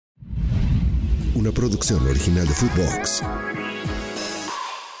una producción original de Footbox.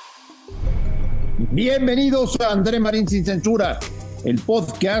 Bienvenidos a André Marín sin censura, el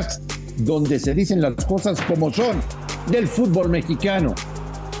podcast donde se dicen las cosas como son del fútbol mexicano.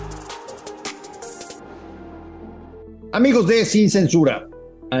 Amigos de Sin Censura,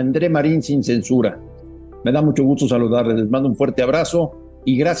 André Marín sin censura. Me da mucho gusto saludarles, les mando un fuerte abrazo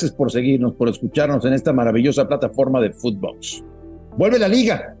y gracias por seguirnos, por escucharnos en esta maravillosa plataforma de Footbox. Vuelve la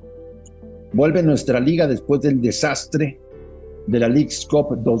liga, vuelve nuestra liga después del desastre de la Leagues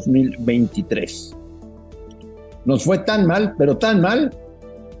Cup 2023. Nos fue tan mal, pero tan mal,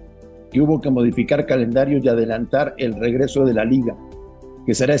 que hubo que modificar calendario y adelantar el regreso de la liga,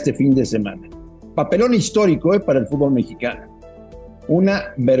 que será este fin de semana. Papelón histórico para el fútbol mexicano.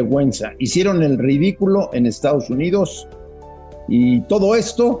 Una vergüenza. Hicieron el ridículo en Estados Unidos y todo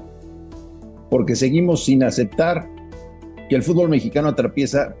esto porque seguimos sin aceptar que el fútbol mexicano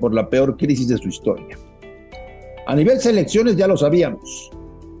atraviesa por la peor crisis de su historia. A nivel selecciones ya lo sabíamos,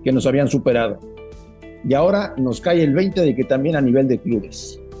 que nos habían superado. Y ahora nos cae el 20 de que también a nivel de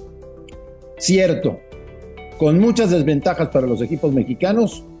clubes. Cierto, con muchas desventajas para los equipos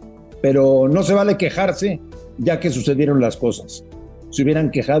mexicanos, pero no se vale quejarse ya que sucedieron las cosas. Se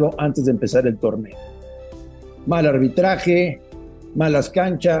hubieran quejado antes de empezar el torneo. Mal arbitraje, malas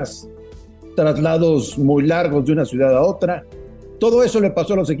canchas, traslados muy largos de una ciudad a otra. Todo eso le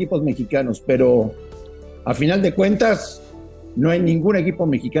pasó a los equipos mexicanos, pero a final de cuentas no hay ningún equipo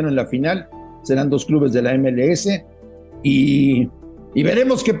mexicano en la final. Serán dos clubes de la MLS y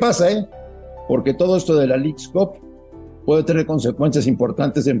veremos qué pasa, porque todo esto de la Leagues Cup puede tener consecuencias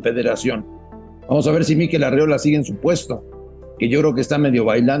importantes en federación. Vamos a ver si Mikel Arriola sigue en su puesto, que yo creo que está medio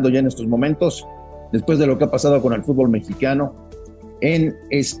bailando ya en estos momentos, después de lo que ha pasado con el fútbol mexicano en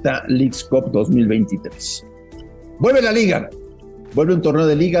esta Leagues Cup 2023. Vuelve la liga, vuelve un torneo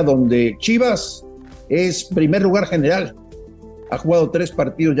de liga donde Chivas es primer lugar general. Ha jugado 3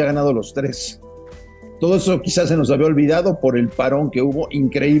 partidos, ya ha ganado los 3. Todo eso quizás se nos había olvidado por el parón que hubo,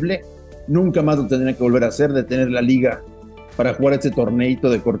 increíble. Nunca más lo tendrían que volver a hacer, de tener la liga para jugar este torneito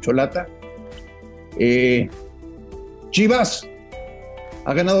de corcholata. Chivas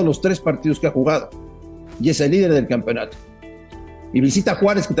ha ganado los 3 partidos que ha jugado y es el líder del campeonato. Y visita a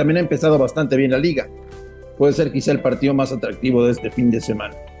Juárez, que también ha empezado bastante bien la liga. Puede ser quizá el partido más atractivo de este fin de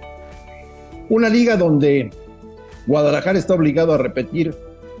semana. Una liga donde Guadalajara está obligado a repetir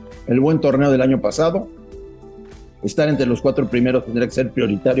el buen torneo del año pasado. Estar entre los 4 primeros tendrá que ser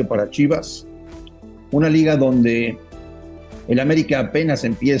prioritario para Chivas. Una liga donde el América apenas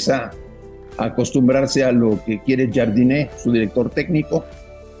empieza a acostumbrarse a lo que quiere Jardiné, su director técnico.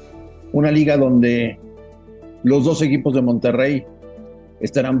 Una liga donde los 2 equipos de Monterrey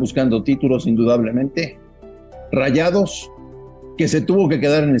estarán buscando títulos indudablemente. Rayados, que se tuvo que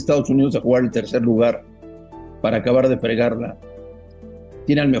quedar en Estados Unidos a jugar el tercer lugar para acabar de fregarla.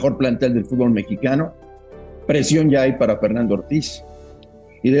 Tiene el mejor plantel del fútbol mexicano. Presión ya hay para Fernando Ortiz.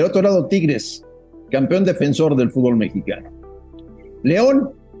 Y del otro lado, Tigres, campeón defensor del fútbol mexicano.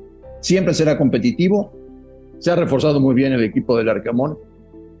 León siempre será competitivo. Se ha reforzado muy bien el equipo del Arcamón,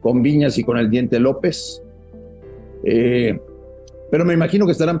 con Viñas y con el Diente López. Pero me imagino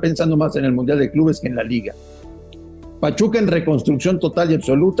que estarán pensando más en el Mundial de Clubes que en la Liga. Pachuca en reconstrucción total y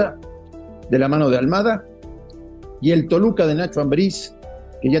absoluta, de la mano de Almada. Y el Toluca de Nacho Ambriz,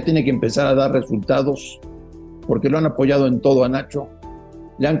 que ya tiene que empezar a dar resultados, porque lo han apoyado en todo a Nacho.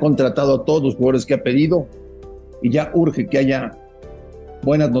 Le han contratado a todos los jugadores que ha pedido y ya urge que haya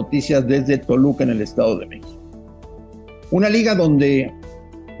buenas noticias desde Toluca en el Estado de México. Una liga donde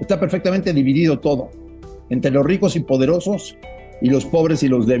está perfectamente dividido todo, entre los ricos y poderosos y los pobres y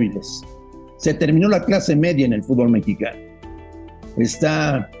los débiles. Se terminó la clase media en el fútbol mexicano.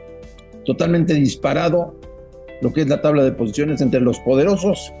 Está totalmente disparado lo que es la tabla de posiciones entre los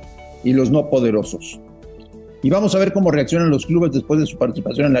poderosos y los no poderosos. Y vamos a ver cómo reaccionan los clubes después de su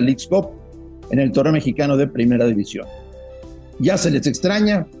participación en la Leagues Cup, en el torneo mexicano de primera división. Ya se les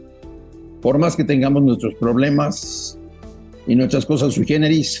extraña, por más que tengamos nuestros problemas y nuestras cosas sui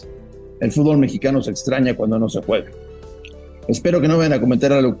generis, el fútbol mexicano se extraña cuando no se juega. Espero que no vayan a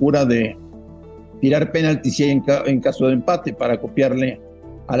cometer la locura de tirar penaltis si hay en caso de empate para copiarle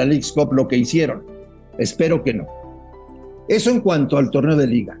a la Leagues Cup lo que hicieron. Espero que no. Eso en cuanto al torneo de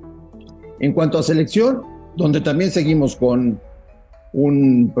liga. En cuanto a selección, donde también seguimos con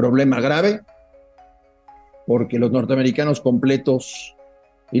un problema grave, porque los norteamericanos completos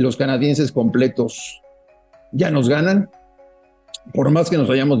y los canadienses completos ya nos ganan, por más que nos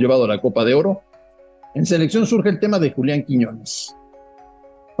hayamos llevado a la Copa de Oro. En selección surge el tema de Julián Quiñones.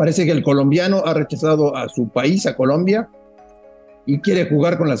 Parece que el colombiano ha rechazado a su país, a Colombia, y quiere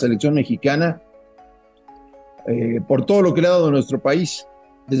jugar con la selección mexicana por todo lo que le ha dado a nuestro país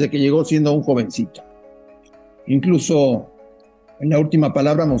desde que llegó siendo un jovencito. Incluso en la última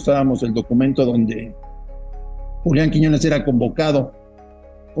palabra mostrábamos el documento donde Julián Quiñones era convocado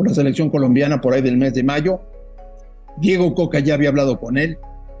por la selección colombiana por ahí del mes de mayo. Diego Coca ya había hablado con él,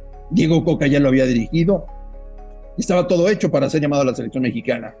 Diego Coca ya lo había dirigido, estaba todo hecho para ser llamado a la selección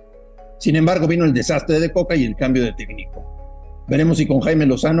mexicana. Sin embargo, vino el desastre de Coca y el cambio de técnico. Veremos si con Jaime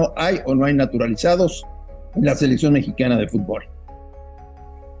Lozano hay o no hay naturalizados en la selección mexicana de fútbol.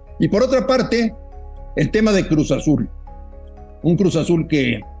 Y por otra parte, el tema de Cruz Azul. Un Cruz Azul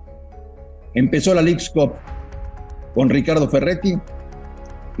que empezó la Leagues Cup con Ricardo Ferretti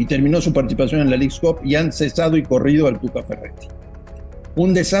y terminó su participación en la Leagues Cup y han cesado y corrido al Tuca Ferretti.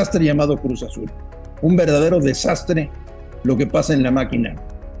 Un desastre llamado Cruz Azul. Un verdadero desastre lo que pasa en la máquina.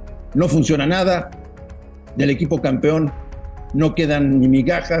 No funciona nada. Del equipo campeón no quedan ni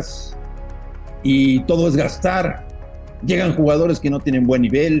migajas y todo es gastar. Llegan jugadores que no tienen buen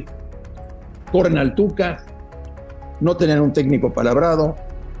nivel, corren al Tuca, no tienen un técnico palabrado,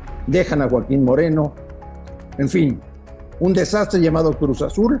 dejan a Joaquín Moreno. En fin, un desastre llamado Cruz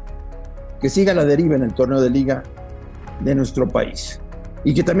Azul que siga la deriva en el torneo de liga de nuestro país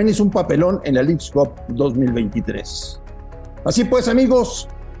y que también hizo un papelón en la Leagues Cup 2023. Así pues, amigos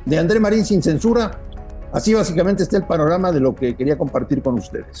de André Marín sin censura, así básicamente está el panorama de lo que quería compartir con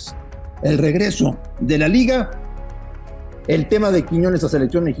ustedes. El regreso de la liga, el tema de Quiñones a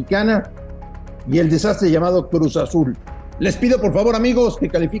selección mexicana y el desastre llamado Cruz Azul. Les pido por favor, amigos, que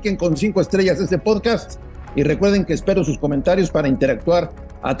califiquen con 5 estrellas este podcast y recuerden que espero sus comentarios para interactuar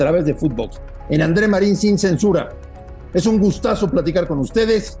a través de Footbox en André Marín sin censura. Es un gustazo platicar con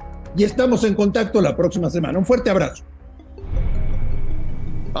ustedes y estamos en contacto la próxima semana. Un fuerte abrazo.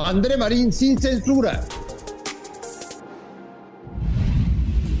 André Marín sin censura.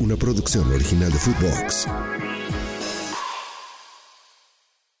 Una producción original de Footbox.